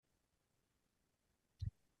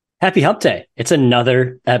Happy Hump Day. It's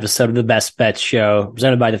another episode of the Best Bets Show,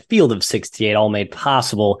 presented by the Field of 68, all made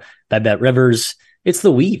possible by Bet Rivers. It's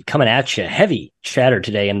the Weave coming at you. Heavy chatter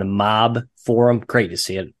today in the Mob Forum. Great to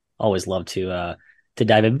see it. Always love to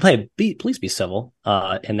dive in. Please be civil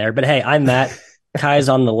in there. But hey, I'm Matt. Kai's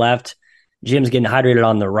on the left. Jim's getting hydrated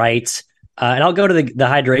on the right. And I'll go to the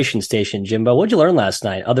hydration station, Jimbo. What'd you learn last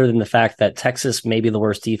night, other than the fact that Texas may be the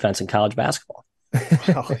worst defense in college basketball?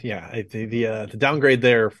 Well, yeah, the downgrade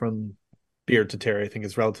there from Beard to Terry, I think,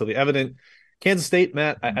 is relatively evident. Kansas State,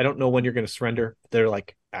 Matt, I don't know when you're going to surrender. They're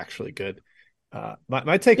like actually good.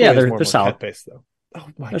 My takeaway is more solid. based though. Oh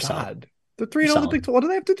my they're God, solid. they're 3-0 in the Big 12. What do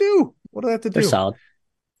they have to do? They're solid.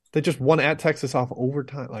 They just won at Texas off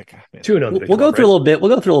overtime. Like, man. 2-0. We'll go through a little bit.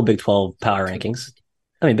 We'll go through a little Big 12 power rankings.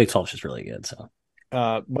 I mean, Big 12 is just really good. So,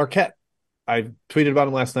 Marquette. I tweeted about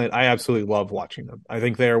them last night. I absolutely love watching them. I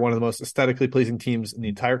think they are one of the most aesthetically pleasing teams in the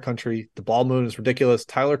entire country. The ball movement is ridiculous.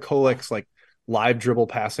 Tyler Kolek's like live dribble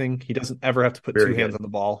passing. He doesn't ever have to put two hands on the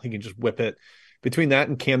ball. He can just whip it. Between that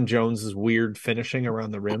and Cam Jones's weird finishing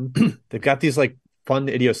around the rim, they've got these like fun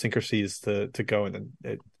idiosyncrasies to go. And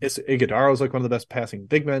then Iguodala's like one of the best passing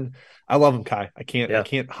big men. I love him, Kai. I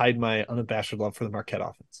can't hide my unabashed love for the Marquette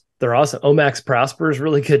offense. They're awesome. Omax Prosper is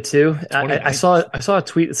really good too. I saw a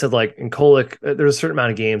tweet that said like in Kolek, there's a certain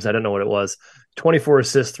amount of games. I don't know what it was. 24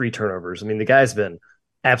 assists, 3 turnovers. I mean, the guy's been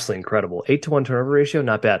absolutely incredible. 8-to-1 turnover ratio,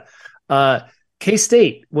 not bad.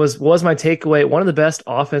 K-State was my takeaway. One of the best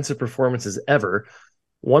offensive performances ever.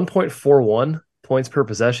 1.41 points per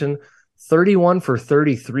possession, 31 for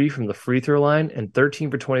 33 from the free throw line, and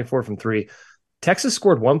 13 for 24 from three. Texas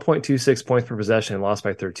scored 1.26 points per possession and lost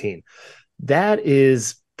by 13. That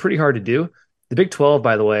is pretty hard to do. The Big 12,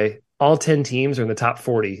 by the way, all 10 teams are in the top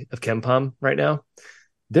 40 of KenPom right now.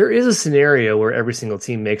 There is a scenario where every single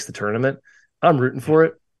team makes the tournament. I'm rooting for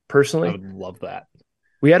it, personally. I would love that.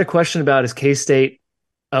 We had a question about, is K-State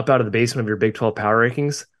up out of the basement of your Big 12 power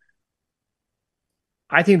rankings?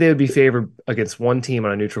 I think they would be favored against one team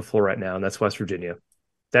on a neutral floor right now, and that's West Virginia.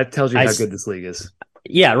 That tells you how good this league is.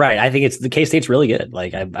 Yeah, right. I think the K-State's really good.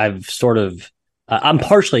 Like I've sort of I'm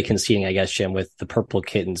partially conceding, I guess, Jim, with the Purple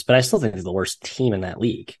Kittens, but I still think they're the worst team in that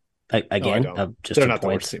league. Again, just they're 2 not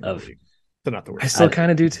points the worst team of. They're not the worst. I still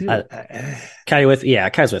kind of do too. Kai's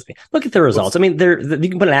with me. Look at the results. I mean, you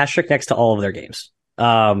can put an asterisk next to all of their games.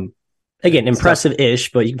 Again,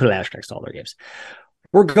 impressive-ish, but you can put an asterisk next to all their games.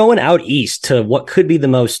 We're going out east to what could be the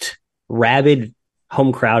most rabid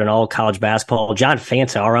home crowd in all college basketball. John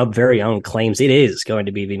Fanta, our very own, claims it is going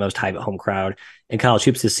to be the most hype home crowd in college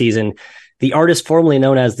hoops this season. The artist formerly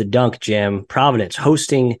known as the Dunk Gym, Providence,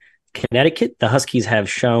 hosting Connecticut. The Huskies have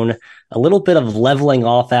shown a little bit of leveling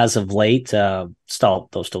off as of late.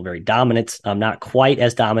 Still very dominant. Not quite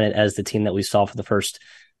as dominant as the team that we saw for the first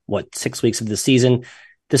 6 weeks of the season.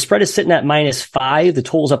 The spread is sitting at -5. The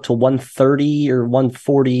total's up to 130 or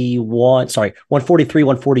 141. Sorry, 143,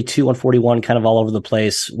 142, 141, kind of all over the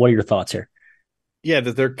place. What are your thoughts here? Yeah,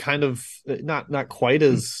 that they're kind of not quite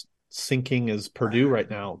as sinking as Purdue right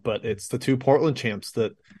now, but it's the two Portland champs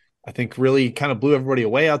that I think really kind of blew everybody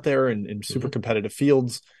away out there in super competitive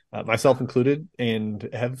fields, myself included, and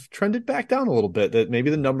have trended back down a little bit. That maybe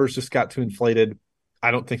the numbers just got too inflated.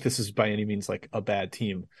 I don't think this is by any means like a bad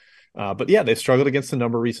team. But yeah, they've struggled against the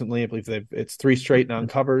number recently. I believe it's 3 straight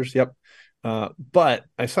non-covers. Yep. But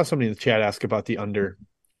I saw somebody in the chat ask about the under.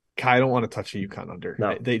 Kai, I don't want to touch a UConn under.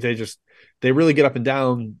 No. They really get up and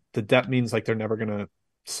down. The depth means like they're never going to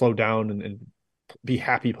slow down and be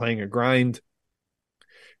happy playing a grind.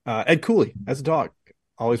 Ed Cooley as a dog,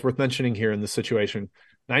 always worth mentioning here in this situation.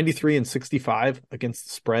 93 and 65 against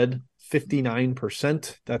the spread,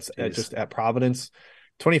 59%. That's just at Providence.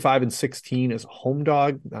 25 and 16 as a home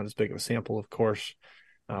dog, not as big of a sample, of course.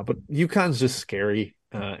 But UConn's just scary.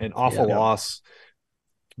 An awful loss.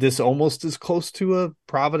 This almost is close to a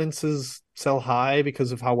Providence's sell high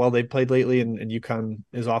because of how well they've played lately, and UConn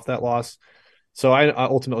is off that loss. So I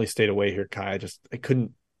ultimately stayed away here, Kai. I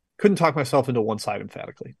couldn't talk myself into one side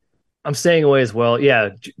emphatically. I'm staying away as well. Yeah,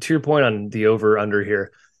 to your point on the over-under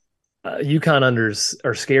here, UConn unders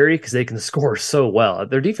are scary because they can score so well.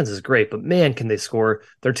 Their defense is great, but man, can they score.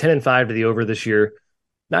 They're 10-5 to the over this year.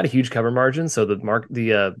 Not a huge cover margin, so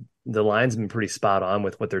the line's been pretty spot on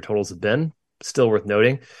with what their totals have been. Still worth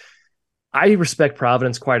noting. I respect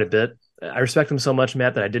Providence quite a bit. I respect them so much,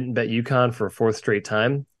 Matt, that I didn't bet UConn for a 4th straight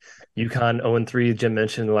time. UConn 0-3, Jim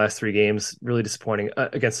mentioned the last 3 games. Really disappointing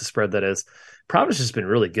against the spread, that is. Providence has been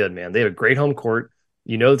really good, man. They have a great home court.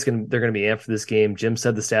 You know they're going to be amped for this game. Jim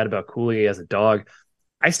said the stat about Cooley as a dog.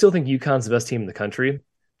 I still think UConn's the best team in the country.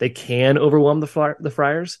 They can overwhelm the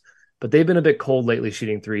Friars, but they've been a bit cold lately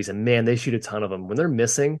shooting threes, and man, they shoot a ton of them. When they're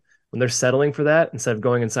missing, when they're settling for that instead of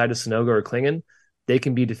going inside to Sonogo or Klingon, they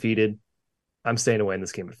can be defeated. I'm staying away in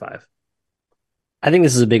this game at 5. I think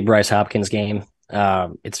this is a big Bryce Hopkins game.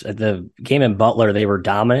 It's the game in Butler. They were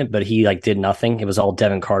dominant, but he did nothing. It was all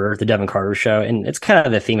Devin Carter, the Devin Carter show. And it's kind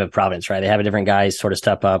of the theme of Providence, right? They have a different guys sort of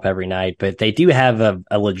step up every night, but they do have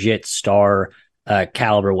a legit star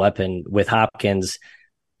caliber weapon with Hopkins.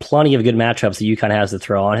 Plenty of good matchups that UConn has to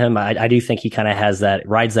throw on him. I do think he kind of has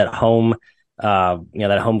rides that home,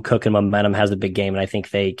 that home cooking momentum, has a big game. And I think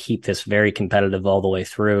they keep this very competitive all the way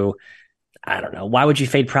through. I don't know. Why would you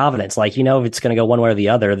fade Providence? If it's going to go one way or the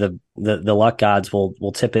other, the luck gods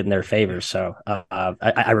will tip it in their favor. So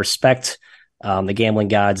I respect the gambling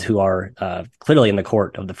gods who are clearly in the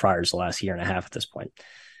court of the Friars the last year and a half at this point.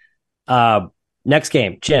 Next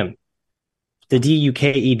game, Jim. The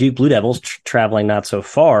DUKE Duke Blue Devils traveling not so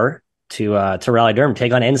far to Raleigh-Durham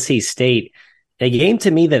take on NC State. A game to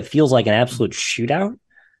me that feels like an absolute shootout.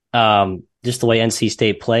 Just the way NC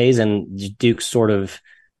State plays and Duke's sort of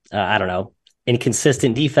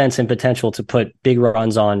inconsistent defense and potential to put big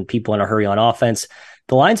runs on people in a hurry on offense.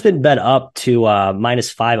 The line's been bet up to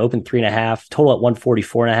 -5, open 3.5, total at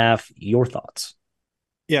 144.5. Your thoughts?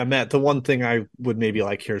 Yeah, Matt, the one thing I would maybe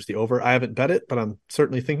like here is the over. I haven't bet it, but I'm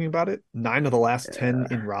certainly thinking about it. 9 of the last 10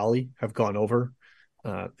 in Raleigh have gone over.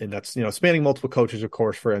 And that's, spanning multiple coaches, of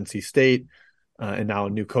course, for NC State and now a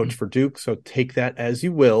new coach for Duke. So take that as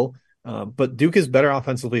you will. But Duke is better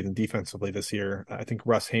offensively than defensively this year. I think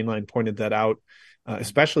Russ Hainline pointed that out,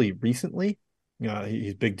 especially recently.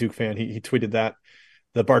 He's a big Duke fan. He tweeted that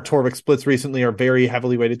the Bartorvik splits recently are very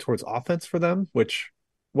heavily weighted towards offense for them, which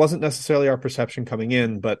wasn't necessarily our perception coming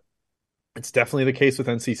in, but it's definitely the case with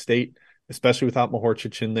NC State, especially without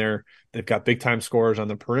Mahorcic in there. They've got big-time scorers on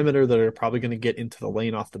the perimeter that are probably going to get into the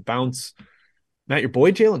lane off the bounce. Matt, your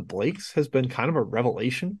boy Jalen Blakes has been kind of a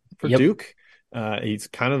revelation for Duke. He's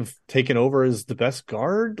kind of taken over as the best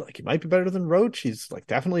guard. He might be better than Roach. He's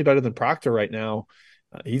definitely better than Proctor right now.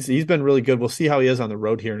 He's been really good. We'll see how he is on the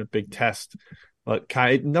road here in a big test. But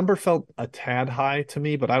Kai, number felt a tad high to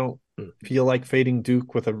me, but I don't feel like fading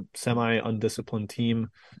Duke with a semi-undisciplined team.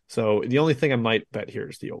 So the only thing I might bet here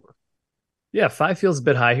is the over. Yeah, 5 feels a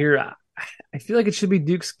bit high here. I feel like it should be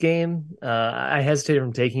Duke's game. I hesitated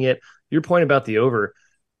from taking it. Your point about the over,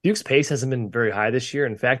 Duke's pace hasn't been very high this year.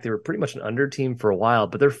 In fact, they were pretty much an under team for a while,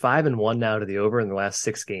 but they're 5-1 now to the over in the last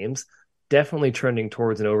 6 games. Definitely trending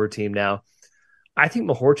towards an over team now. I think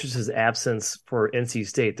Mahorcic's absence for NC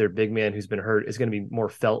State, their big man who's been hurt, is going to be more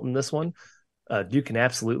felt in this one. Duke can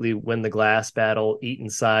absolutely win the glass battle, eat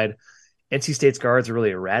inside. NC State's guards are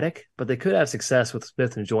really erratic, but they could have success with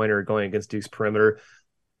Smith and Joyner going against Duke's perimeter.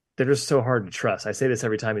 They're just so hard to trust. I say this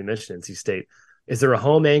every time you mention NC State. Is there a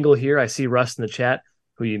home angle here? I see Russ in the chat,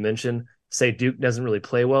 who you mentioned, say Duke doesn't really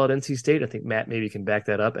play well at NC State. I think Matt maybe can back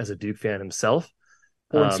that up as a Duke fan himself.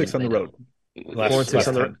 4-6 on the road. 4-6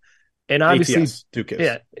 on the road. And obviously, ATS, Duke is.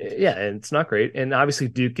 Yeah, and it's not great. And obviously,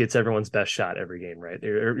 Duke gets everyone's best shot every game, right?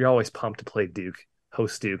 You're always pumped to play Duke,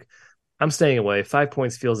 host Duke. I'm staying away. 5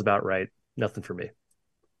 points feels about right. Nothing for me.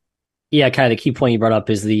 Yeah, kind of the key point you brought up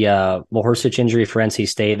is the Mahorcic injury for NC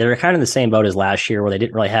State. They're kind of in the same boat as last year, where they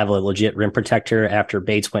didn't really have a legit rim protector after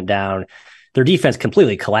Bates went down. Their defense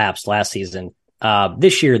completely collapsed last season.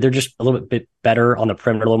 This year, they're just a little bit better on the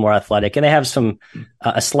perimeter, a little more athletic, and they have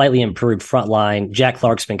a slightly improved front line. Jack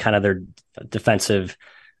Clark's been kind of their defensive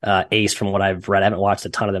ace from what I've read. I haven't watched a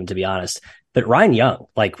ton of them, to be honest. But Ryan Young,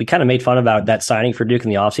 we kind of made fun about that signing for Duke in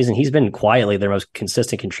the offseason. He's been quietly their most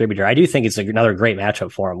consistent contributor. I do think it's another great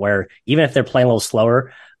matchup for him, where even if they're playing a little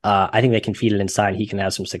slower, I think they can feed it inside and he can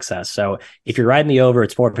have some success. So if you're riding the over,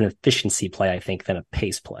 it's more of an efficiency play, I think, than a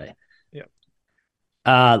pace play.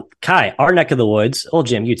 Kai, our neck of the woods. Old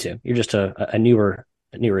Jim, you too. You're just a newer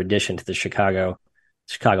addition to the Chicago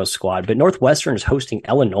squad. But Northwestern is hosting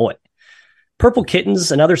Illinois. Purple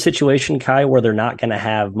Kittens, another situation, Kai, where they're not going to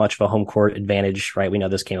have much of a home court advantage, right? We know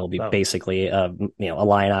this game will be basically a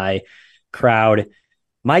Illini crowd.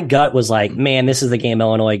 My gut was like, man, this is the game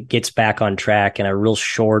Illinois gets back on track in a real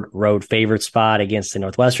short road favorite spot against the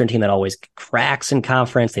Northwestern team that always cracks in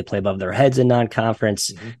conference. They play above their heads in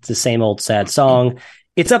non-conference. Mm-hmm. It's the same old sad song.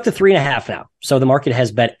 It's up to 3.5 now. So the market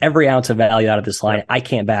has bet every ounce of value out of this line. I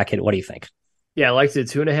can't back it. What do you think? Yeah, I liked it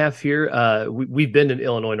 2.5 here. We've been to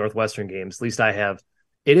Illinois Northwestern games. At least I have.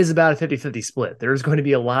 It is about a 50-50 split. There's going to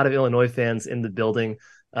be a lot of Illinois fans in the building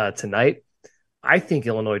tonight. I think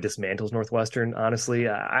Illinois dismantles Northwestern, honestly.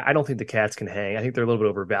 I don't think the Cats can hang. I think they're a little bit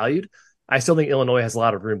overvalued. I still think Illinois has a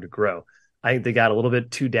lot of room to grow. I think they got a little bit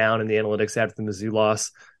too down in the analytics after the Mizzou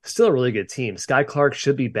loss. Still a really good team. Sky Clark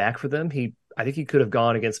should be back for them. I think he could have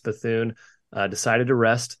gone against Bethune, decided to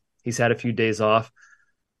rest. He's had a few days off.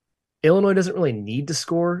 Illinois doesn't really need to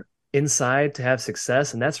score inside to have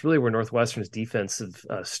success, and that's really where Northwestern's defensive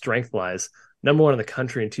strength lies. Number one in the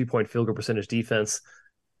country in 2-point field goal percentage defense.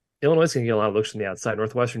 Illinois is going to get a lot of looks from the outside.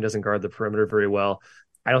 Northwestern doesn't guard the perimeter very well.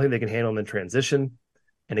 I don't think they can handle them in transition.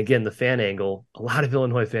 And again, the fan angle, a lot of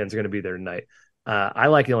Illinois fans are going to be there tonight. I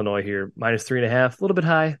like Illinois here, -3.5, a little bit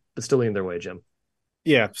high, but still leaning their way, Jim.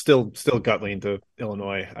 Yeah, still gut lean to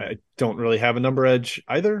Illinois. I don't really have a number edge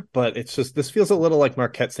either, but it's just, this feels a little like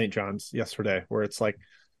Marquette St. John's yesterday, where it's like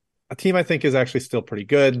a team I think is actually still pretty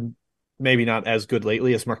good. Maybe not as good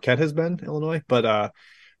lately as Marquette has been, Illinois, but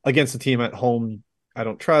against a team at home I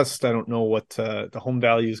don't trust. I don't know what the home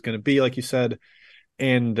value is going to be, like you said.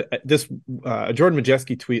 And this Jordan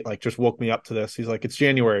Majeski tweet like just woke me up to this. He's like, it's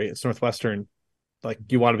January, it's Northwestern. Like,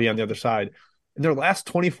 you want to be on the other side. In their last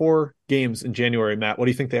 24 games in January, Matt, what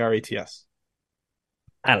do you think they are ATS?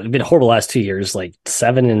 I don't know, it's been horrible the last 2 years, like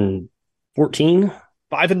 7-14,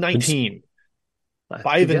 5-19.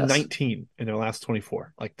 5-19 in their last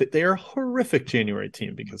 24. Like, they are a horrific January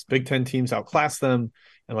team because Big Ten teams outclass them.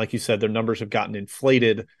 And like you said, their numbers have gotten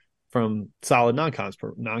inflated from solid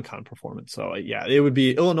non-con performance. So yeah, it would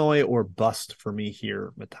be Illinois or bust for me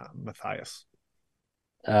here, Matthias.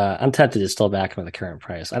 I'm tempted to still back him at the current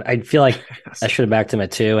price. I feel like I should have backed him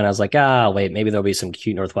at 2, and I was like, wait, maybe there'll be some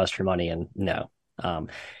cute Northwestern money, and no.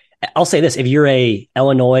 I'll say this: if you're a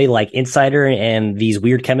Illinois like insider and these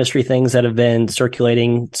weird chemistry things that have been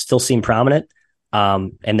circulating still seem prominent,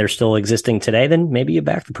 and they're still existing today, then maybe you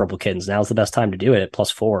back the Purple Kittens. Now's the best time to do it at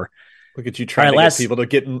 +4. Look at you trying to get people to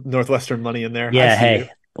get Northwestern money in there. Yeah,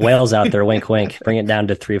 hey, whales out there, wink, wink. Bring it down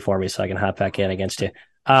to 3 for me so I can hop back in against you.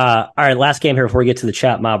 All right, last game here before we get to the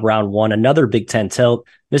chat mob round 1. Another Big Ten tilt.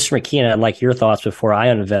 Mr. McKeon, I'd like your thoughts before I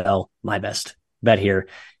unveil my best bet here.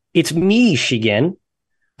 It's Michigan,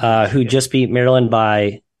 who just beat Maryland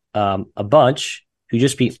by a bunch. Who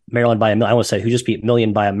just beat Maryland by a million. I want to say who just beat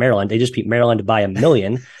Million by a Maryland. They just beat Maryland by a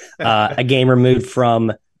million. A game removed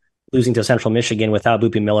from losing to Central Michigan without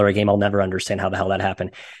Boopy Miller, a game I'll never understand how the hell that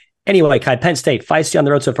happened. Anyway, Kai, Penn State, feisty on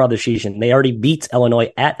the road so far this season. They already beat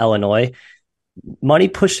Illinois at Illinois. Money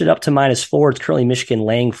pushed it up to -4. It's currently Michigan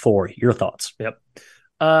laying 4. Your thoughts? Yep.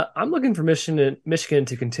 I'm looking for Michigan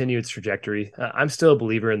to continue its trajectory. I'm still a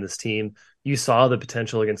believer in this team. You saw the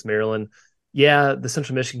potential against Maryland. Yeah, the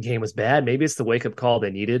Central Michigan game was bad. Maybe it's the wake-up call they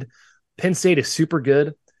needed. Penn State is super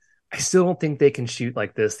good. I still don't think they can shoot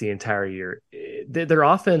like this the entire year. Their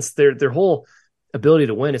offense, their whole ability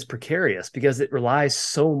to win is precarious because it relies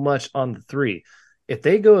so much on the 3. If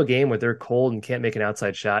they go a game where they're cold and can't make an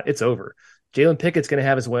outside shot, it's over. Jalen Pickett's going to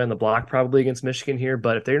have his way on the block probably against Michigan here,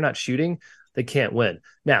 but if they're not shooting, they can't win.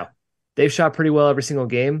 Now, they've shot pretty well every single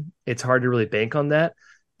game. It's hard to really bank on that,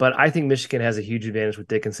 but I think Michigan has a huge advantage with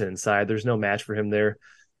Dickinson inside. There's no match for him there.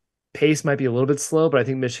 Pace might be a little bit slow, but I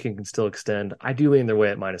think Michigan can still extend. I do lean their way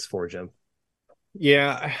at -4, Jim.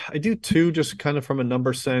 Yeah, I do too, just kind of from a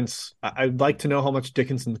number sense. I'd like to know how much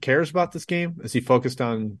Dickinson cares about this game. Is he focused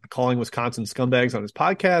on calling Wisconsin scumbags on his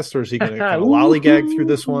podcast, or is he going to kind of lollygag through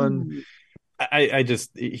this one? I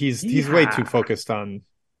just he's way too focused on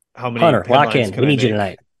how many. Hunter, lock in. We need you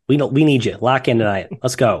tonight. We need you. Lock in tonight.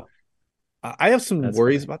 Let's go. I have some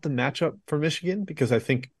worries about the matchup for Michigan because I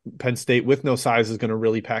think Penn State with no size is going to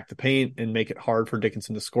really pack the paint and make it hard for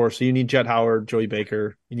Dickinson to score. So you need Jet Howard, Joey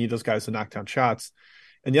Baker. You need those guys to knock down shots.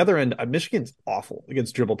 And the other end, Michigan's awful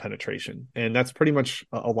against dribble penetration. And that's pretty much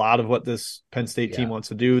a lot of what this Penn State team wants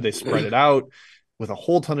to do. They spread it out with a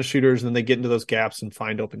whole ton of shooters, and then they get into those gaps and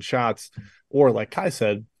find open shots. Or like Kai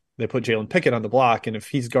said, they put Jalen Pickett on the block, and if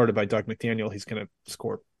he's guarded by Doug McDaniel, he's going to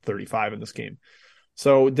score 35 in this game.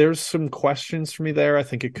 So there's some questions for me there. I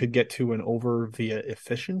think it could get to an over via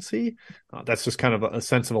efficiency. That's just kind of a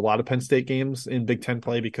sense of a lot of Penn State games in Big Ten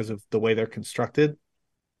play because of the way they're constructed.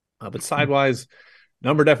 But sidewise,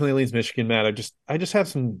 number definitely leans Michigan, Matt. I just have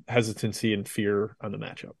some hesitancy and fear on the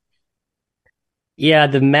matchup. Yeah,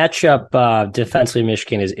 the matchup defensively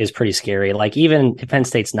Michigan is pretty scary. Like, even if Penn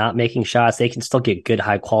State's not making shots, they can still get good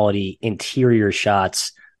high quality interior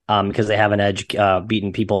shots because they have an edge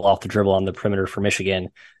beating people off the dribble on the perimeter for Michigan.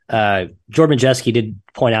 Jordan Majeski did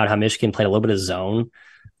point out how Michigan played a little bit of zone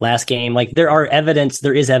last game. Like, there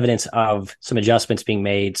is evidence of some adjustments being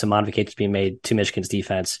made, some modifications being made to Michigan's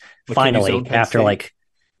defense. Finally, after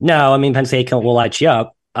Penn State will light you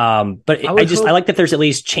up. But I like that there's at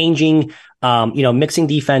least changing, mixing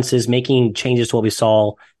defenses, making changes to what we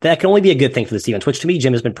saw. That can only be a good thing for this defense, which to me,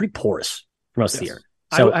 Jim, has been pretty porous for most of the year.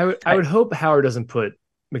 So I would hope Howard doesn't put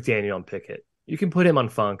McDaniel on Pickett. You can put him on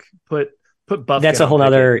Funk, put Put Buffkin that's a whole on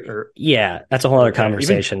other Pickett or, that's a whole other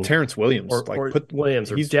conversation. Even Terrence Williams, or put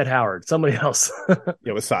Williams or Jet Howard, somebody else.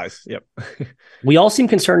 Yeah, with size. Yep. We all seem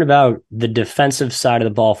concerned about the defensive side of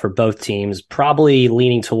the ball for both teams, probably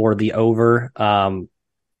leaning toward the over.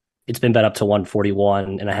 It's been bet up to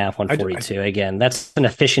 141.5, 142. Again, that's an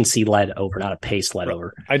efficiency led over, not a pace led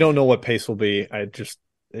over. I don't know what pace will be.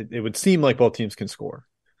 It would seem like both teams can score.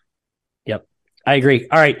 Yep. I agree.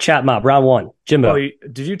 All right, chat mob, round one. Jimbo.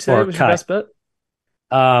 Did you tell it was your best bet?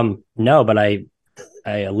 No, but I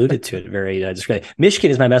alluded to it very discreetly. Michigan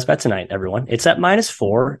is my best bet tonight, everyone. It's at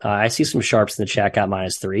 -4. I see some sharps in the chat got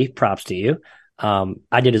 -3. Props to you.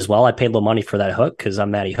 I did as well. I paid a little money for that hook because I'm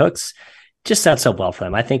Matty Hooks. Just sets up well for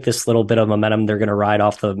them. I think this little bit of momentum they're going to ride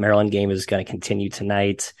off the Maryland game is going to continue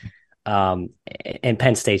tonight. And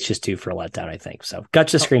Penn State's just due for a letdown, I think. So gut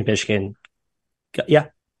to screen Michigan. Yeah.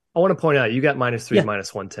 I want to point out you got -3,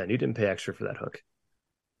 -110. You didn't pay extra for that hook.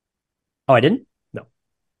 Oh, I didn't? No.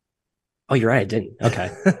 Oh, you're right. I didn't.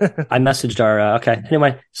 Okay. I messaged our, okay.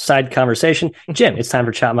 Anyway, side conversation. Jim, it's time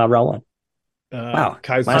for Chat Mob Round 1. Wow.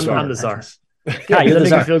 I'm the czar. Yeah, you're the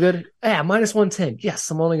czar. Make you feel good? Yeah, -110.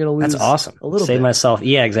 Yes, I'm only going to lose. That's awesome. A little Save bit. myself.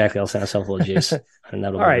 Yeah, exactly. I'll send myself a little juice. All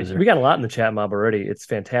right. We got a lot in the chat mob already. It's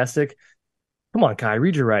fantastic. Come on, Kai,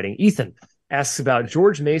 read your writing. Ethan asks about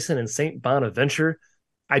George Mason and St. Bonaventure.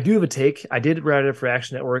 I do have a take. I did write it for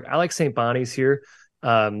Action Network. I like St. Bonnie's here.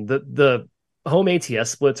 The home ATS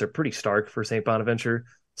splits are pretty stark for St. Bonaventure.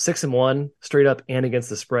 6-1 straight up and against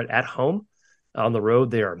the spread at home. On the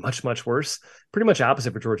road, they are much, much worse. Pretty much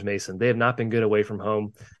opposite for George Mason. They have not been good away from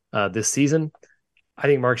home this season. I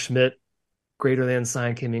think Mark Schmidt, greater than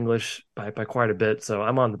sign Kim English by quite a bit. So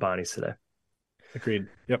I'm on the Bonnies today. Agreed.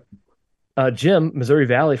 Yep. Jim, Missouri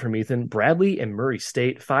Valley from Ethan. Bradley and Murray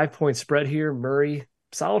State. 5-point spread here. Murray,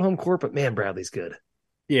 solid home court, but man, Bradley's good.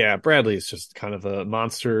 Yeah, Bradley is just kind of a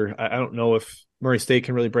monster. I don't know if Murray State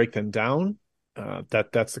can really break them down.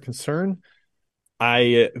 That's the concern.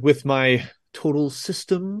 With my total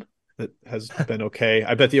system that has been okay,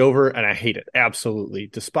 I bet the over, and I hate it. Absolutely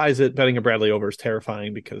despise it. Betting a Bradley over is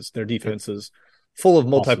terrifying because their defense is full of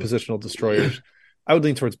multi-positional destroyers. I would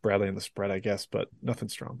lean towards Bradley on the spread, I guess, but nothing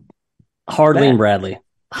strong. Hard lean Bradley.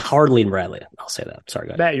 I'll say that. Sorry,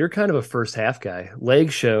 guys. Matt, you're kind of a first half guy.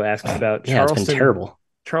 Leg Show asks about Charleston. It's been terrible.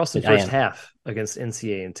 Charleston first half against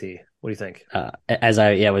NCA&T. What do you think? As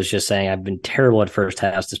I was just saying, I've been terrible at first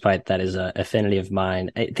halves, despite that is an affinity of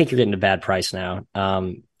mine. I think you're getting a bad price now.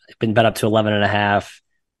 It's been bet up to 11.5,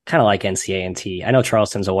 kind of like NCA&T. I know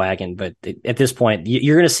Charleston's a wagon, but at this point,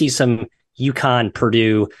 you're going to see some UConn,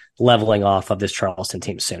 Purdue leveling off of this Charleston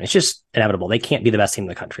team soon. It's just inevitable. They can't be the best team in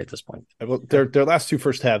the country at this point. Well, their last two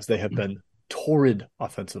first halves, they have been torrid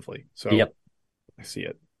offensively. So yep. I see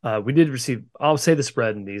it. We did receive, I'll say the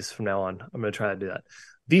spread in these from now on. I'm going to try to do that.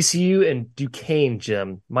 VCU and Duquesne,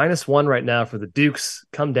 Jim. -1 right now for the Dukes.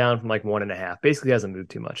 Come down from like 1.5. Basically hasn't moved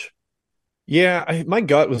too much. Yeah, my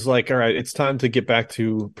gut was like, all right, it's time to get back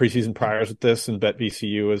to preseason priors with this and bet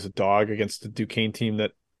VCU as a dog against the Duquesne team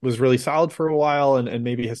that was really solid for a while and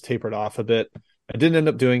maybe has tapered off a bit. I didn't end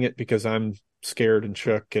up doing it because I'm scared and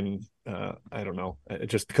shook and I don't know. I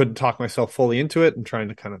just couldn't talk myself fully into it and trying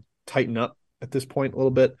to kind of tighten up at this point a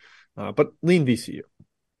little bit. But lean VCU.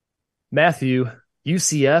 Matthew,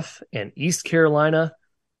 UCF and East Carolina,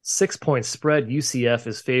 6-point spread. UCF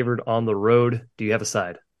is favored on the road. Do you have a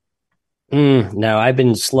side? No, I've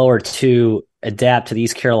been slower to adapt to the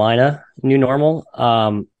East Carolina new normal.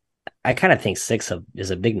 I kind of think 6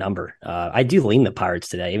 is a big number. I do lean the Pirates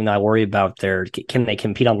today, even though I worry about can they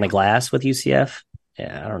compete on the glass with UCF?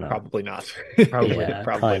 Yeah, I don't know. Probably not.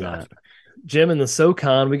 Probably not. Jim, in the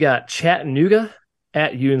SoCon, we got Chattanooga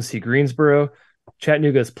at UNC Greensboro.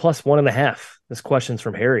 Chattanooga is +1.5. This question's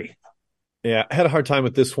from Harry. Yeah, I had a hard time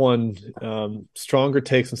with this one. Stronger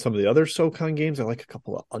takes in some of the other SoCon games. I like a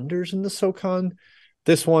couple of unders in the SoCon.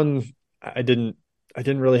 This one, I didn't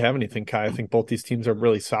really have anything, Kai. I think both these teams are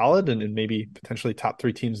really solid and maybe potentially top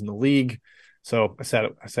 3 teams in the league. So I sat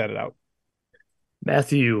it out.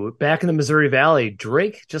 Matthew, back in the Missouri Valley,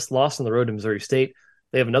 Drake just lost on the road to Missouri State.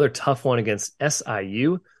 They have another tough one against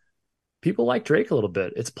SIU. People like Drake a little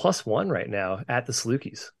bit. It's +1 right now at the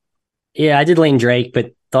Salukis. Yeah, I did lean Drake,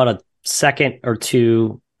 but thought a second or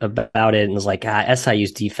two about it and was like,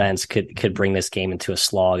 SIU's defense could bring this game into a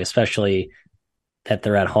slog, especially that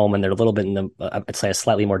they're at home and they're a little bit in I'd say a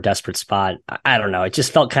slightly more desperate spot. I don't know. It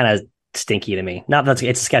just felt kind of stinky to me. Not that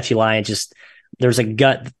it's a sketchy line. Just there's a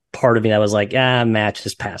gut part of me that was like, match,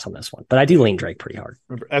 just pass on this one. But I do lean Drake pretty hard.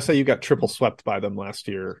 Remember, SIU got triple swept by them last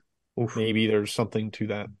year. Oof. Maybe there's something to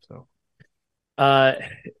that. So,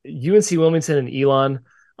 UNC Wilmington and Elon.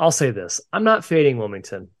 I'll say this. I'm not fading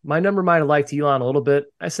Wilmington. My number might have liked Elon a little bit.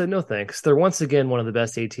 I said no thanks. They're once again one of the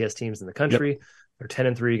best ATS teams in the country. Yep. They're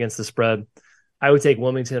 10-3 against the spread. I would take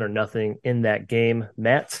Wilmington or nothing in that game.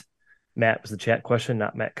 Matt was the chat question,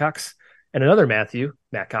 not Matt Cox. And another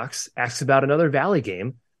Matt Cox, asks about another Valley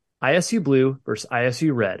game, ISU Blue versus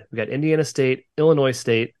ISU Red. We got Indiana State, Illinois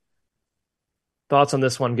State. Thoughts on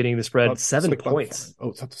this one getting the spread? 7 points.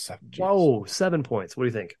 It's up to 7. Jeez. Whoa, 7 points. What do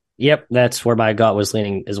you think? Yep, that's where my gut was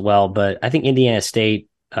leaning as well. But I think Indiana State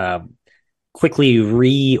quickly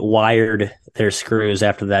rewired their screws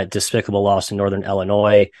after that despicable loss in Northern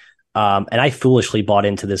Illinois. And I foolishly bought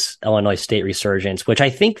into this Illinois State resurgence, which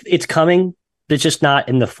I think it's coming. It's just not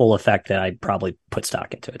in the full effect that I'd probably put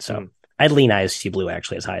stock into it. So I'd lean ISU Blue,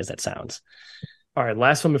 actually, as high as that sounds. All right,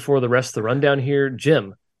 last one before the rest of the rundown here.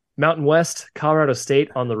 Jim, Mountain West, Colorado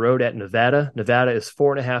State on the road at Nevada. Nevada is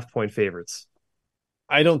 4.5-point favorites.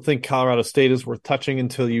 I don't think Colorado State is worth touching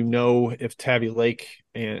until you know if Tabby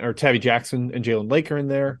Jackson and Jalen Lake are in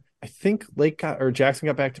there. I think Jackson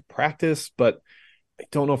got back to practice, but I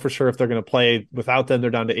don't know for sure if they're going to play. Without them, they're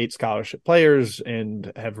down to 8 scholarship players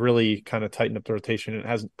and have really kind of tightened up the rotation. It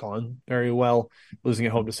hasn't gone very well. Losing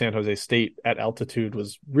at home to San Jose State at altitude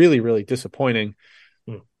was really, really disappointing.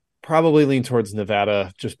 Probably lean towards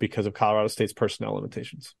Nevada just because of Colorado State's personnel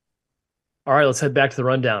limitations. All right, let's head back to the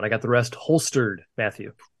rundown. I got the rest holstered,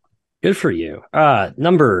 Matthew. Good for you.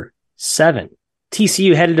 Number 7,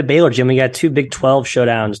 TCU headed to Baylor, Jim. We got 2 Big 12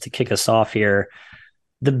 showdowns to kick us off here.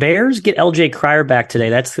 The Bears get LJ Cryer back today.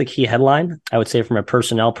 That's the key headline, I would say, from a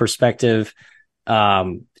personnel perspective.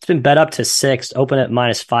 It's been bet up to 6, open at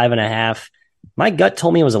 -5.5. My gut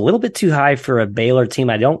told me it was a little bit too high for a Baylor team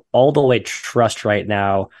I don't all the way trust right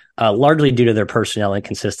now, largely due to their personnel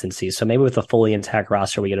inconsistency. So maybe with a fully intact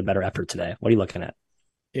roster, we get a better effort today. What are you looking at?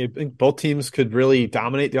 I think both teams could really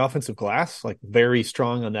dominate the offensive glass, like very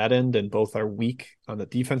strong on that end, and both are weak on the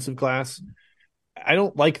defensive glass. I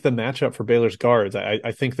don't like the matchup for Baylor's guards.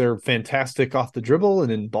 I think they're fantastic off the dribble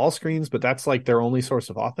and in ball screens, but that's like their only source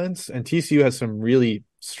of offense. And TCU has some really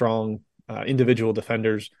strong individual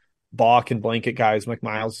defenders. Baugh can blanket guys. Mike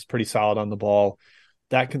Miles is pretty solid on the ball.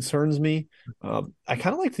 That concerns me. I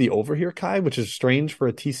kind of like the over here, Kai, which is strange for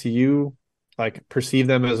a TCU. Like, perceive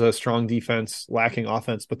them as a strong defense, lacking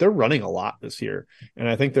offense, but they're running a lot this year. And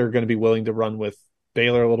I think they're going to be willing to run with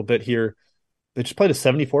Baylor a little bit here. They just played a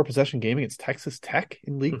 74 possession game against Texas Tech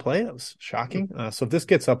in league play. That was shocking. So if this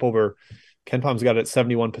gets up over, Ken Palm's got it at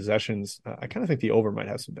 71 possessions. I kind of think the over might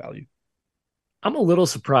have some value. I'm a little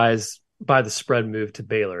surprised by the spread move to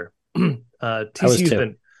Baylor.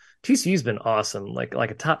 TCU's been awesome, like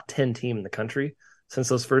a top 10 team in the country since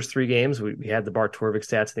those first 3 games. We had the Bart Torvik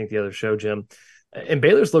stats, I think, the other show, Jim. And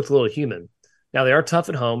Baylor's looked a little human. Now, they are tough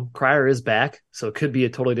at home. Cryer is back, so it could be a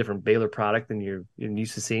totally different Baylor product than you're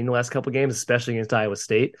used to seeing the last couple of games, especially against Iowa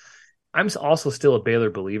State. I'm also still a Baylor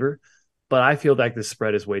believer, but I feel like this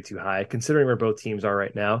spread is way too high. Considering where both teams are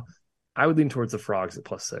right now, I would lean towards the Frogs at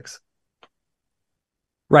 +6.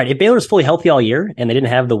 Right. If Baylor's fully healthy all year and they didn't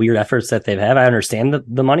have the weird efforts that they've had, I understand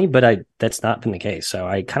the money, but that's not been the case. So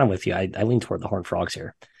I kind of with you. I lean toward the Horned Frogs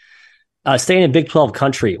here. Staying in Big 12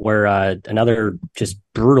 country, where another just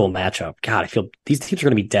brutal matchup. God, I feel these teams are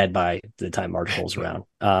going to be dead by the time March rolls around.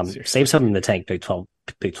 Save something in the tank, Big 12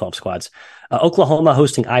 squads. Oklahoma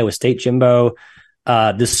hosting Iowa State, Jimbo.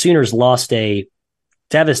 The Sooners lost a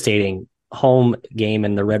devastating home game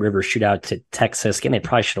in the Red River Shootout to Texas. Again, they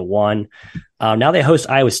probably should have won. Now they host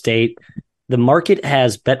Iowa State. The market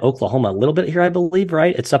has bet Oklahoma a little bit here, I believe,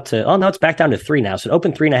 right? It's up to, no, it's back down to 3 now. So it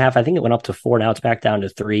opened 3.5. I think it went up to 4. Now it's back down to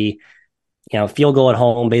 3. Field goal at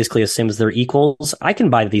home basically assumes they're equals. I can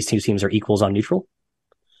buy that these 2 teams are equals on neutral.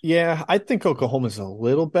 Yeah, I think Oklahoma's a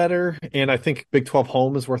little better, and I think Big 12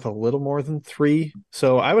 home is worth a little more than 3.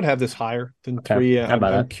 So I would have this higher than 3.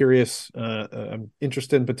 I'm curious. I'm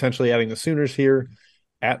interested in potentially adding the Sooners here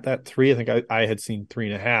at that 3. I think I had seen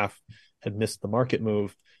 3.5, had missed the market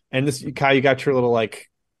move. And this, Kai, you got your little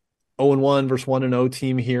 0-1 versus 1-0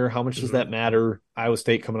 team here. How much does that matter? Iowa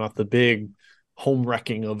State coming off the big home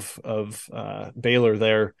wrecking of Baylor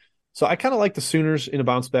there. So I kind of like the Sooners in a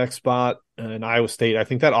bounce back spot, and Iowa State. I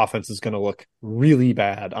think that offense is going to look really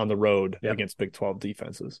bad on the road against Big 12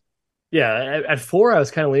 defenses. Yeah, at 4, I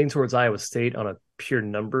was kind of leaning towards Iowa State on a pure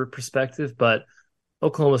number perspective, but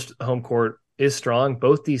Oklahoma's home court is strong.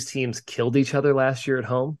 Both these teams killed each other last year at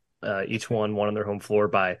home. Each won on their home floor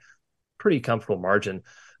by pretty comfortable margin.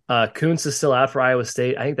 Kuntz is still out for Iowa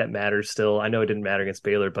State. I think that matters still. I know it didn't matter against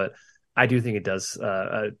Baylor, but I do think it does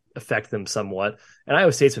affect them somewhat. And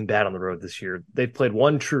Iowa State's been bad on the road this year. They've played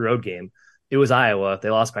 1 true road game, It was Iowa.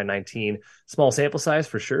 They lost by 19. Small sample size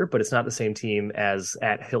for sure, but it's not the same team as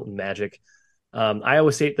at Hilton Magic.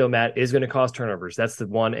 Iowa State, though, Matt, is going to cause turnovers. That's the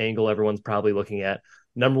one angle everyone's probably looking at.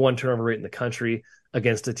 Number one turnover rate in the country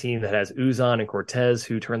against a team that has Uzan and Cortez,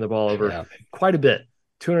 who turn the ball over quite a bit.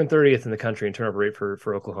 230th in the country in turnover rate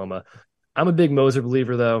for Oklahoma. I'm a big Moser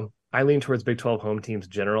believer, though. I lean towards Big 12 home teams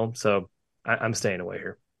in general, so I'm staying away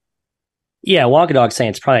here. Yeah, Wonka Dog saying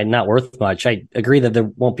it's probably not worth much. I agree that there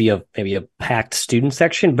won't be maybe a packed student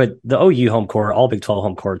section, but the OU home court, all Big 12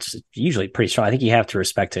 home courts, usually pretty strong. I think you have to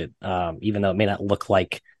respect it, even though it may not look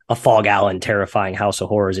like a Fog Allen terrifying house of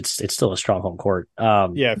horrors. It's still a strong home court.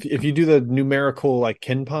 If you do the numerical like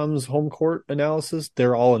KenPom's home court analysis,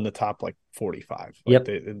 they're all in the top like 45. Like,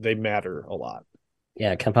 they matter a lot.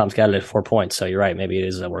 Yeah, KenPom's got it at 4 points, so you're right. Maybe it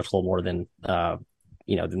is worth a little more than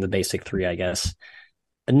than the basic 3, I guess.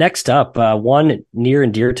 Next up, one near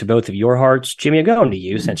and dear to both of your hearts. Jimmy, I'm going to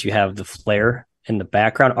you since you have the flair in the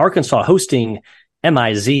background. Arkansas hosting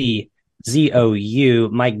MIZZOU.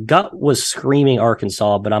 My gut was screaming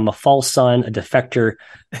Arkansas, but I'm a false son, a defector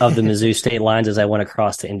of the Mizzou state lines as I went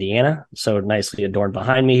across to Indiana. So nicely adorned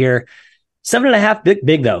behind me here. 7.5,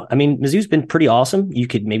 big though. I mean, Mizzou's been pretty awesome. You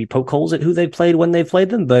could maybe poke holes at who they played when they played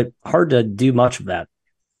them, but hard to do much of that.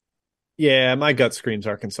 Yeah, my gut screams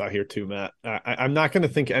Arkansas here too, Matt. I'm not going to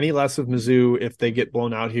think any less of Mizzou if they get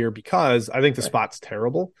blown out here because I think the spot's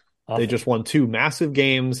terrible. Awful. They just won 2 massive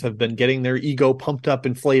games, have been getting their ego pumped up,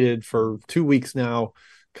 inflated for 2 weeks now,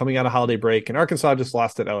 coming out of holiday break, and Arkansas just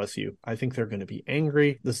lost at LSU. I think they're going to be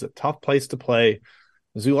angry. This is a tough place to play.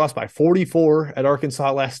 Mizzou lost by 44 at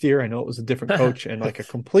Arkansas last year. I know it was a different coach and like a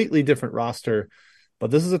completely different roster,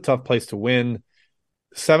 but this is a tough place to win.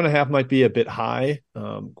 7.5 might be a bit high,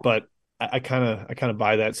 but I kind of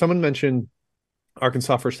buy that. Someone mentioned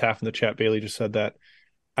Arkansas first half in the chat. Bailey just said that.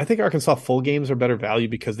 I think Arkansas full games are better value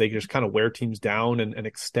because they just kind of wear teams down and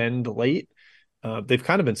extend late. They've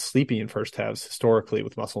kind of been sleepy in first halves historically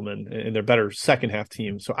with Musselman, and they're better second half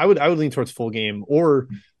teams. So I would lean towards full game or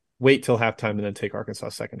wait till halftime and then take Arkansas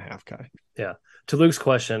second half, Kai. Yeah. To Luke's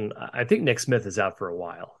question, I think Nick Smith is out for a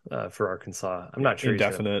while for Arkansas. I'm not sure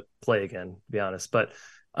Indefinite. He's going to play again, to be honest. But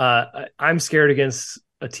I'm scared against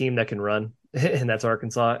a team that can run, and that's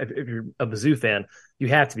Arkansas. If you're a Mizzou fan, you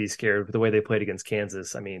have to be scared with the way they played against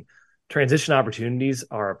Kansas. I mean, transition opportunities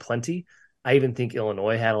are plenty. I even think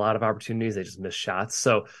Illinois had a lot of opportunities. They just missed shots.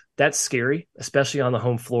 So that's scary, especially on the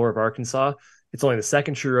home floor of Arkansas. It's only the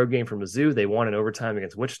second true road game for Mizzou. They won in overtime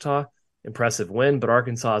against Wichita. Impressive win, but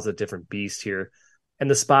Arkansas is a different beast here. And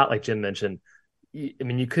the spot, like Jim mentioned, I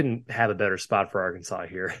mean, you couldn't have a better spot for Arkansas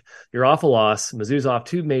here. You're off a loss. Mizzou's off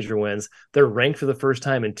 2 major wins. They're ranked for the first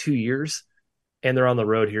time in 2 years, and they're on the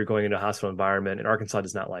road here going into a hostile environment, and Arkansas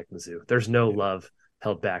does not like Mizzou. There's no love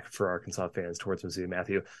held back for Arkansas fans towards Mizzou,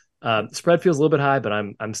 Matthew. Spread feels a little bit high, but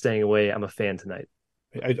I'm staying away. I'm a fan tonight.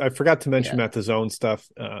 I forgot to mention about the zone stuff.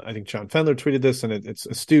 I think John Fendler tweeted this, and it's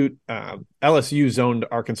astute. LSU zoned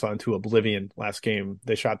Arkansas into oblivion last game.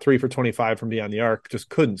 They shot 3 for 25 from beyond the arc, just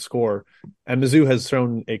couldn't score. And Mizzou has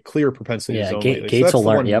shown a clear propensity to zone lately. Gates so that's will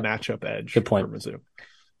learn. Matchup edge. Good point. For Mizzou.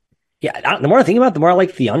 Yeah, the more I think about it, the more I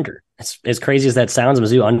like the under. As crazy as that sounds,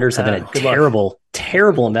 Mizzou unders have been a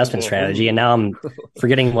terrible investment strategy. And now I'm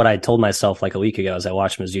forgetting what I told myself like a week ago as I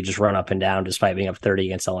watched Mizzou just run up and down despite being up 30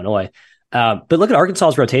 against Illinois. But look at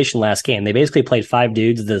Arkansas's rotation last game. They basically played 5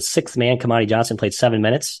 dudes. The 6th man, Kamani Johnson, played 7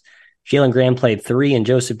 minutes. Jalen Graham played 3, and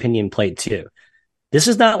Joseph Pinion played 2. This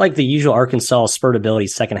is not like the usual Arkansas spurt ability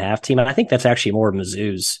second half team. And I think that's actually more of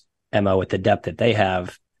Mizzou's MO with the depth that they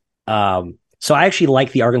have. So I actually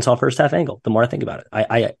like the Arkansas first half angle. The more I think about it,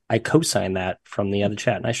 I co-sign that from the other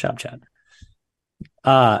chat. Nice job, chat.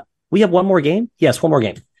 We have one more game. Yes, one more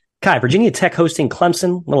game. Kai, Virginia Tech hosting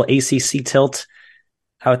Clemson. Little ACC tilt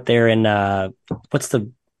out there in what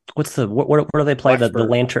do they play? The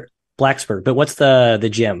Lantern Blacksburg. But what's the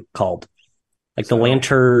gym called? Like the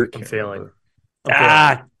Lantern. I'm failing.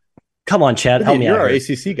 Come on, Chad. Help me out. You're our here.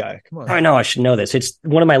 ACC guy. Come on. I know I should know this. It's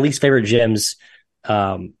one of my least favorite gyms.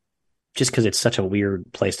 Just because it's such a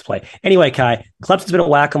weird place to play. Anyway, Kai, Clemson's been a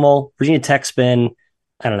whack-a-mole. Virginia Tech's been,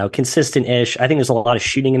 I don't know, consistent-ish. I think there's a lot of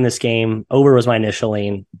shooting in this game. Over was my initial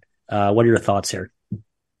lean. What are your thoughts here?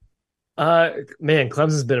 Man,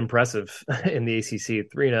 Clemson's been impressive in the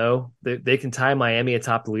ACC. 3-0. They can tie Miami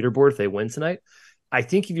atop the leaderboard if they win tonight. I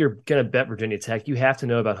think if you're going to bet Virginia Tech, you have to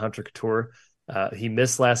know about Hunter Couture. He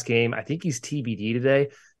missed last game. I think he's TBD today.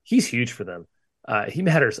 He's huge for them. He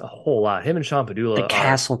matters a whole lot. Him and Sean Padula. The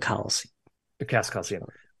Castle Coliseum. The Castle Coliseum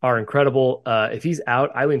are incredible. If he's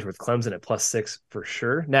out, I lean towards Clemson at +6 for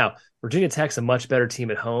sure. Now, Virginia Tech's a much better team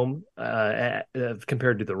at home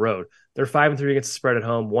compared to the road. They're 5-3 against the spread at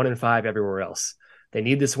home, 1-5 everywhere else. They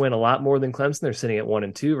need this win a lot more than Clemson. They're sitting at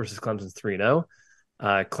 1-2 versus Clemson's 3-0.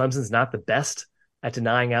 Clemson's not the best at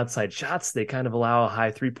denying outside shots. They kind of allow a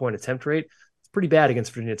high 3-point attempt rate. It's pretty bad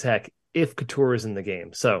against Virginia Tech if Couture is in the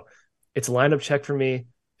game. So it's a lineup check for me.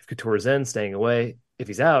 If Couture is in, staying away. If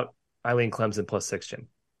he's out, I lean Clemson +6, Jim.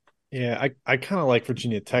 Yeah, I kind of like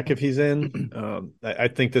Virginia Tech if he's in. I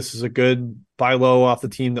think this is a good buy low off the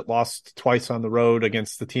team that lost twice on the road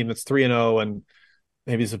against the team that's 3-0, and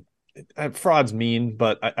maybe it's fraud's mean,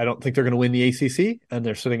 but I don't think they're going to win the ACC, and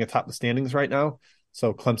they're sitting atop the standings right now.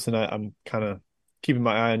 So Clemson, I'm kind of keeping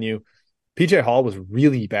my eye on you. PJ Hall was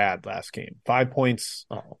really bad last game. 5 points,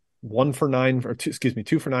 2 for 9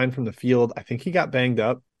 from the field. I think he got banged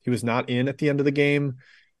up. He was not in at the end of the game.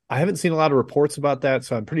 I haven't seen a lot of reports about that,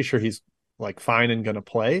 so I'm pretty sure he's like fine and going to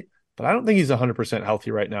play, but I don't think he's 100%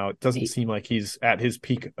 healthy right now. It doesn't seem like he's at his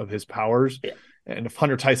peak of his powers. Yeah. And if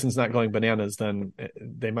Hunter Tyson's not going bananas, then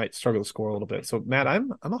they might struggle to score a little bit. So Matt,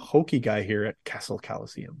 I'm a Hokie guy here at Kessel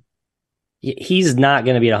Coliseum. He's not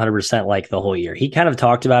going to be at 100% like the whole year. He kind of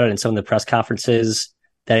talked about it in some of the press conferences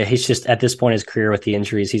that he's just at this point in his career with the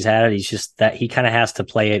injuries he's had, he's just that he kind of has to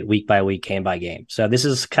play it week by week, game by game. So this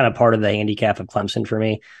is kind of part of the handicap of Clemson for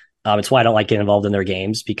me. It's why I don't like getting involved in their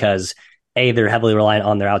games because A, they're heavily reliant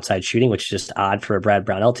on their outside shooting, which is just odd for a Brad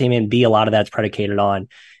Brownell team. And B, a lot of that's predicated on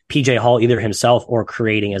PJ Hall, either himself or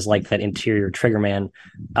creating as like that interior trigger man.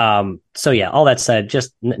 So yeah, all that said,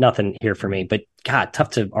 just nothing here for me, but God,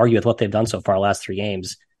 tough to argue with what they've done so far last 3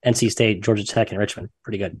 games. NC State, Georgia Tech, and Richmond.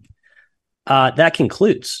 Pretty good. That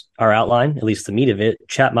concludes our outline, at least the meat of it.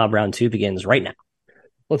 Chat Mob Round 2 begins right now.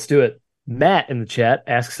 Let's do it. Matt in the chat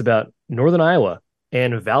asks about Northern Iowa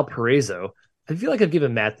and Valparaiso. I feel like I've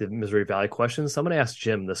given Matt the Missouri Valley question, so I'm going to ask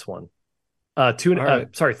Jim this one.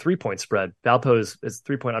 3-point spread. Valpo is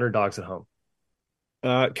 3-point underdogs at home.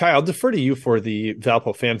 Kai, I'll defer to you for the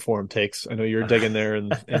Valpo fan forum takes. I know you're digging there,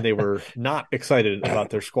 and they were not excited about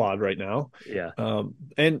their squad right now. Yeah.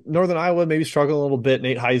 And Northern Iowa maybe struggling a little bit.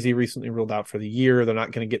 Nate Heisey recently ruled out for the year. They're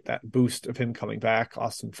not going to get that boost of him coming back.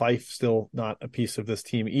 Austin Fife still not a piece of this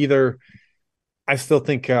team either. I still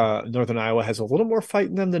think Northern Iowa has a little more fight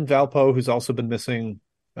in them than Valpo, who's also been missing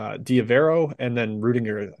Diavero, and then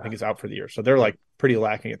Rudinger, I think, is out for the year. So they're like pretty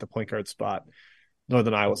lacking at the point guard spot.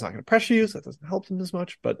 Northern Iowa's not going to pressure you, so that doesn't help them as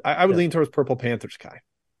much. But I would lean towards Purple Panthers, Kai.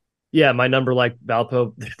 Yeah, my number, like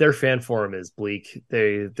Valpo, their fan forum is bleak.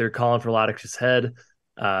 They're calling for Latix's head.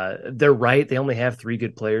 They're right. They only have 3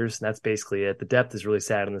 good players, and that's basically it. The depth is really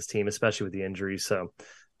sad on this team, especially with the injuries. So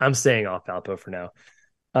I'm staying off Valpo for now.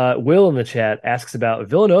 Will in the chat asks about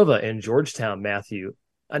Villanova and Georgetown, Matthew.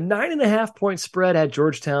 A 9.5-point spread at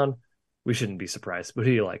Georgetown. We shouldn't be surprised. But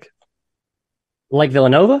who do you like? Like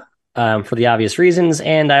Villanova for the obvious reasons.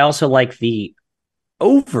 And I also like the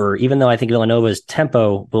over, even though I think Villanova's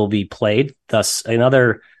tempo will be played. Thus,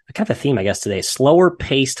 another kind of a theme, I guess, today. Slower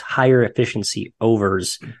paced, higher efficiency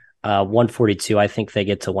overs. 142. I think they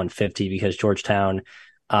get to 150 because Georgetown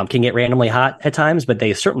can get randomly hot at times, but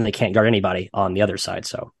they certainly can't guard anybody on the other side.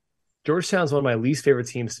 So Georgetown's one of my least favorite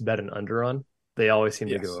teams to bet an under on. They always seem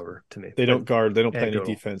to go over to me. They don't guard. They don't play any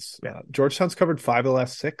defense. Yeah. Georgetown's covered 5 of the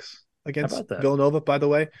last 6 against Villanova, by the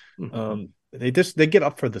way. Mm-hmm. They get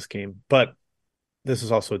up for this game, but this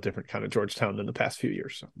is also a different kind of Georgetown than the past few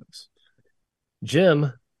years. So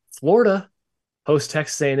Jim, Florida hosts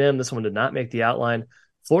Texas A&M. This one did not make the outline.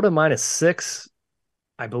 Florida -6.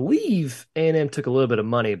 I believe A&M took a little bit of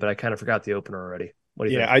money, but I kind of forgot the opener already. What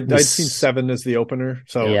do you think? I'd seen 7 as the opener,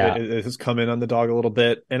 so it has come in on the dog a little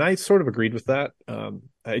bit, and I sort of agreed with that.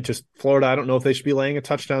 Florida, I don't know if they should be laying a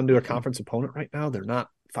touchdown to a conference opponent right now. They're not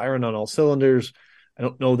firing on all cylinders. I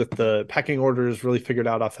don't know that the pecking order is really figured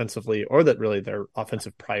out offensively, or that really their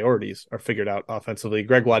offensive priorities are figured out offensively.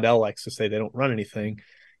 Greg Waddell likes to say they don't run anything,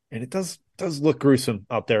 and it does look gruesome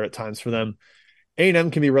out there at times for them. A&M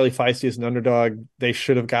can be really feisty as an underdog. They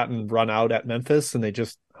should have gotten run out at Memphis, and they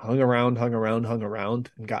just hung around,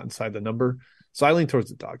 and got inside the number. So I lean towards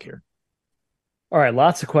the dog here. All right,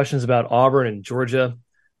 lots of questions about Auburn and Georgia.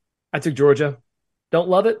 I took Georgia. Don't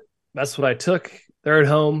love it. That's what I took. They're at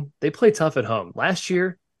home. They play tough at home. Last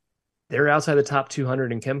year, they were outside the top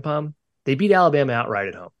 200 in KenPom. They beat Alabama outright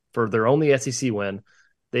at home for their only SEC win.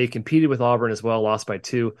 They competed with Auburn as well, lost by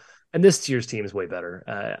 2. And this year's team is way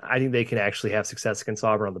better. I think they can actually have success against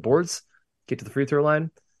Auburn on the boards, get to the free throw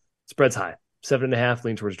line. Spread's high. 7.5,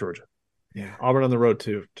 lean towards Georgia. Yeah, Auburn on the road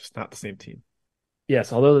too, just not the same team.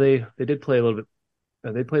 Yes, although they did play a little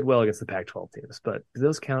bit. They played well against the Pac-12 teams, but do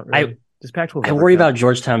those count? Really? Just Pac-12. I worry about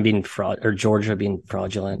Georgetown being Georgia being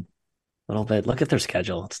fraudulent a little bit. Look at their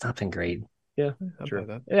schedule; it's not been great. Yeah,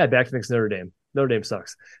 sure. Yeah, back to next Notre Dame. Notre Dame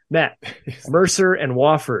sucks. Matt, Mercer and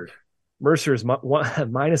Wofford. Mercer's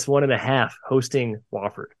 -1.5 hosting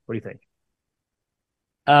Wofford. What do you think?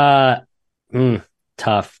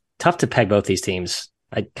 Tough to peg both these teams.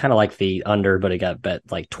 I kind of like the under, but it got bet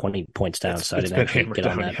like 20 points down, so I didn't actually get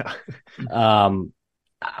on that. Yeah.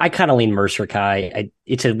 I kind of lean Mercer, Kai.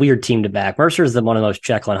 It's a weird team to back. Mercer is one of the most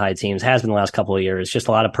Jekyll and Hyde teams, has been the last couple of years. Just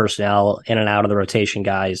a lot of personnel in and out of the rotation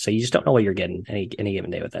guys, so you just don't know what you're getting any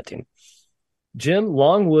given day with that team. Jim,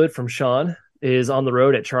 Longwood from Sean is on the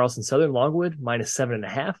road at Charleston Southern. Longwood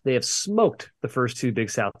 -7.5. They have smoked the first two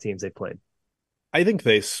Big South teams they played. I think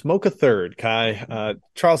they smoke a third, Kai.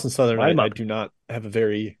 Charleston Southern, I do not have a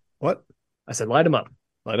very... What? I said light them up.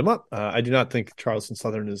 Light them up. I do not think Charleston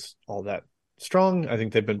Southern is all that strong. I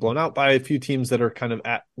think they've been blown out by a few teams that are kind of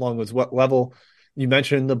at Longwood's level. You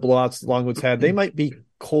mentioned the blowouts Longwood's had. They might be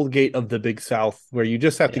Colgate of the Big South, where you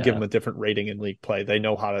just have to give them a different rating in league play. They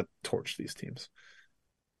know how to torch these teams.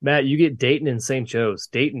 Matt, you get Dayton and St. Joe's.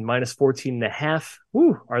 Dayton -14.5.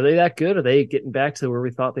 Woo, are they that good? Are they getting back to where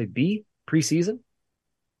we thought they'd be preseason?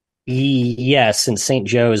 Yes, and St.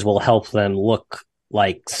 Joe's will help them look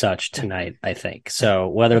like such tonight, I think. So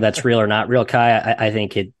whether that's real or not real, Kai, I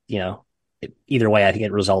think either way, I think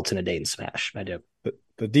it results in a Dayton smash. I do.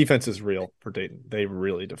 The defense is real for Dayton. They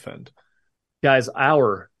really defend. Guys,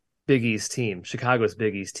 our Big East team, Chicago's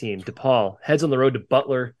Big East team, DePaul, heads on the road to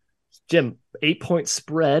Butler. Jim, 8-point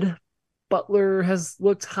spread. Butler has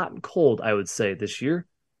looked hot and cold, I would say, this year.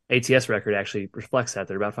 ATS record actually reflects that.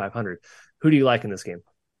 They're about 500. Who do you like in this game?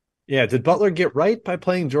 Yeah, did Butler get right by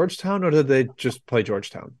playing Georgetown, or did they just play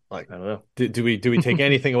Georgetown? I don't know. Do we take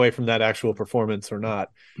anything away from that actual performance or not?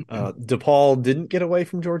 DePaul didn't get away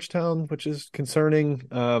from Georgetown, which is concerning.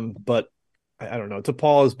 But I don't know.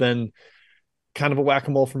 DePaul has been kind of a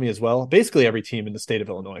whack-a-mole for me as well. Basically, every team in the state of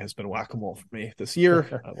Illinois has been whack-a-mole for me this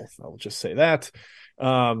year. I will just say that.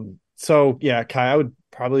 So yeah, Kai, I would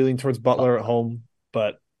probably lean towards Butler at home,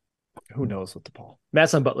 but who knows with DePaul?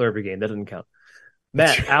 Matt's on Butler every game. That doesn't count.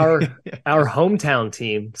 Matt, our hometown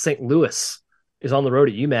team, St. Louis, is on the road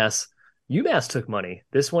at UMass. UMass took money.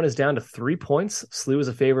 This one is down to 3 points. SLU is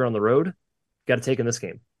a favorite on the road. Got to take in this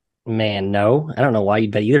game. Man, no. I don't know why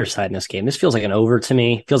you'd bet either side in this game. This feels like an over to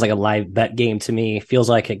me. Feels like a live bet game to me. Feels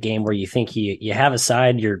like a game where you think you have a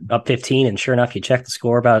side, you're up 15, and sure enough, you check the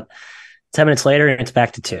score about 10 minutes later, and it's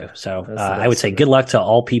back to 2. So I would say good luck to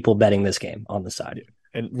all people betting this game on the side.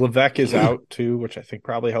 And Levesque is out too, which I think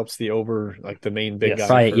probably helps the over, like the main big guy.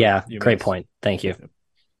 Right, yeah, UMass. Great point. Thank you.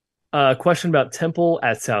 Question about Temple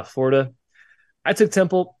at South Florida. I took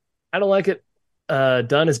Temple. I don't like it.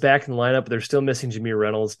 Dunn is back in the lineup, but they're still missing Jameer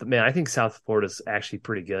Reynolds. But man, I think South Florida is actually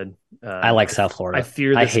pretty good. I like South Florida.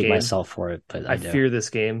 I hate myself for it, but I fear this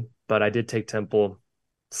game. But I did take Temple,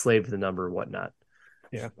 slave to the number, whatnot.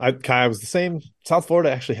 Yeah, I was the same. South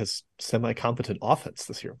Florida actually has semi-competent offense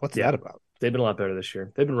this year. What's that about? They've been a lot better this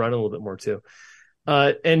year. They've been running a little bit more too.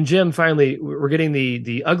 And Jim, finally, we're getting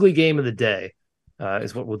the ugly game of the day,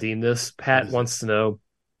 is what we'll deem this. Pat wants to know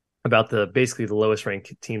about basically the lowest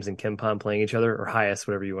ranked teams in KenPom playing each other, or highest,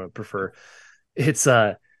 whatever you want to prefer. It's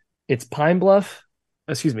Pine Bluff.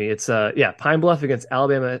 Excuse me. It's Pine Bluff against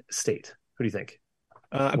Alabama State. Who do you think?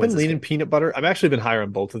 I've been leaning peanut butter. I've actually been higher on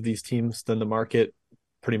both of these teams than the market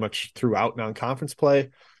pretty much throughout non-conference play.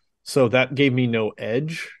 So that gave me no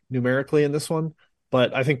edge numerically in this one.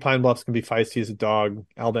 But I think Pine Bluff's going to be feisty as a dog.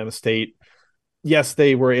 Alabama State, yes,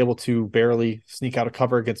 they were able to barely sneak out a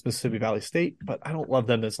cover against Mississippi Valley State, but I don't love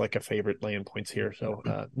them as like a favorite laying points here. So,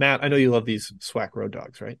 Matt, I know you love these SWAC road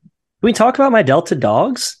dogs, right? Can we talk about my Delta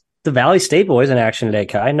dogs? The Valley State boys in action today,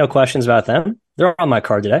 Kai. No questions about them. They're on my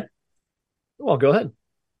card today. Well, go ahead.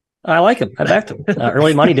 I like them. I backed them.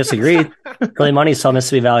 Early money disagreed. Early money saw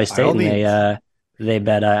Mississippi Valley State, and they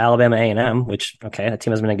bet Alabama A&M, which, okay, that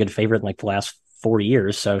team has been a good favorite in like the last 40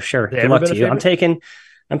 years. So sure, good luck to you. I'm taking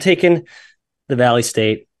the Valley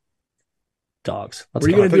State dogs. Were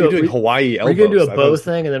you going to do Hawaii elbows? Were you going to do a bow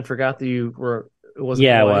thing and then forgot that you were? It wasn't.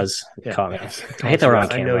 Yeah, Hawaii? It was. Yeah. Caught me. I hate that we're on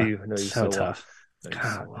camera. I know you so tough.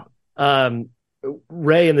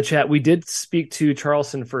 Ray in the chat, we did speak to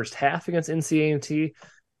Charleston first half against NC A&T.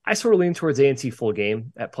 I sort of lean towards A&T full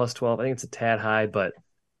game at +12. I think it's a tad high, but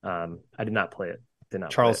I did not play it.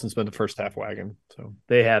 Charleston's been the first half wagon, so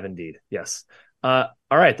they have indeed. Yes. All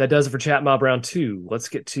right, that does it for Chat Mob round 2. Let's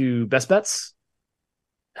get to best bets.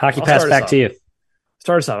 Hockey pass back to you.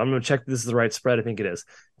 Start us off. I'm going to check if this is the right spread. I think it is.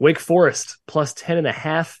 Wake Forest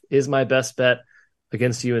 +10.5 is my best bet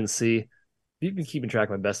against UNC. You've been keeping track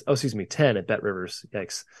of my best. 10 at Bet Rivers.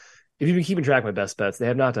 Yikes. if you've been keeping track of my best bets, they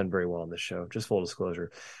have not done very well on this show. Just full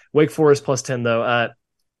disclosure. Wake Forest plus 10 though.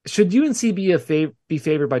 Should UNC be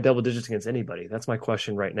favored by double digits against anybody? That's my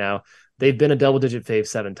question right now. They've been a double-digit fave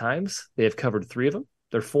 7 times. They have covered 3 of them.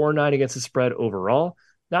 They're 4-9 against the spread overall.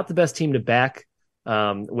 Not the best team to back.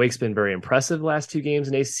 Wake's been very impressive last 2 games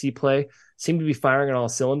in ACC play. Seem to be firing on all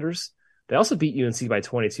cylinders. They also beat UNC by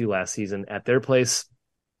 22 last season at their place.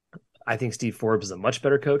 I think Steve Forbes is a much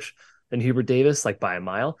better coach than Hubert Davis, like by a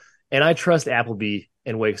mile. And I trust Appleby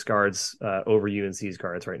and Wake's guards over UNC's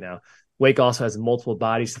guards right now. Wake also has multiple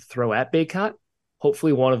bodies to throw at Baycott.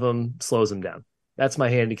 Hopefully one of them slows them down. That's my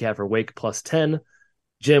handicap for Wake plus 10.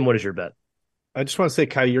 Jim, what is your bet? I just want to say,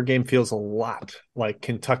 Kai, your game feels a lot like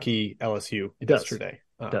Kentucky LSU yesterday.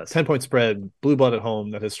 It does. 10-point spread, blue blood at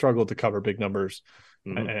home that has struggled to cover big numbers,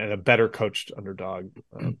 and a better coached underdog.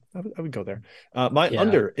 I would go there. My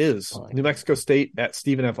under is New Mexico State at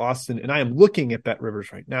Stephen F. Austin, and I am looking at Bet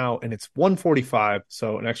Rivers right now, and it's 145,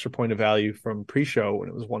 so an extra point of value from pre-show when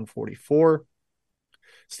it was 144.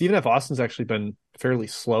 Stephen F. Austin's actually been fairly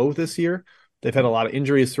slow this year. They've had a lot of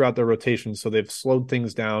injuries throughout their rotation, so they've slowed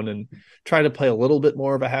things down and tried to play a little bit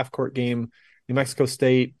more of a half-court game. New Mexico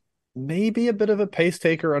State, maybe a bit of a pace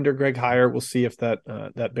taker under Greg Heyer. We'll see if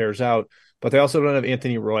that bears out. But they also don't have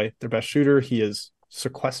Anthony Roy, their best shooter. He is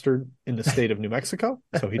sequestered in the state of New Mexico,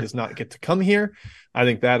 so he does not get to come here. I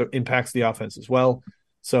think that impacts the offense as well.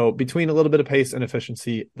 So between a little bit of pace and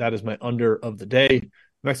efficiency, that is my under of the day. New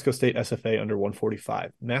Mexico State SFA under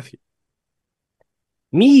 145. Matthew.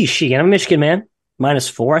 Michigan. I'm a Michigan man.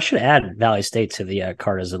 -4. I should add Valley State to the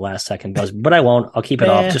card as the last second buzz, but I won't. I'll keep it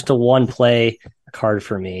off. Just a one play card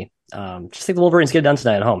for me. Just think the Wolverines get it done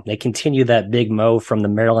tonight at home. They continue that big mo from the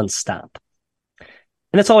Maryland stomp.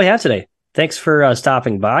 And that's all we have today. Thanks for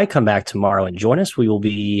stopping by. Come back tomorrow and join us. We will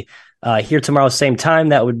be here tomorrow, same time.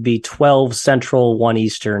 That would be 12 Central, 1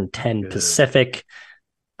 Eastern, 10 Pacific.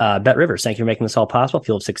 Bet Rivers, thank you for making this all possible.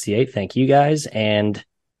 Field 68, thank you guys. And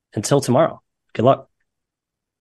until tomorrow, good luck.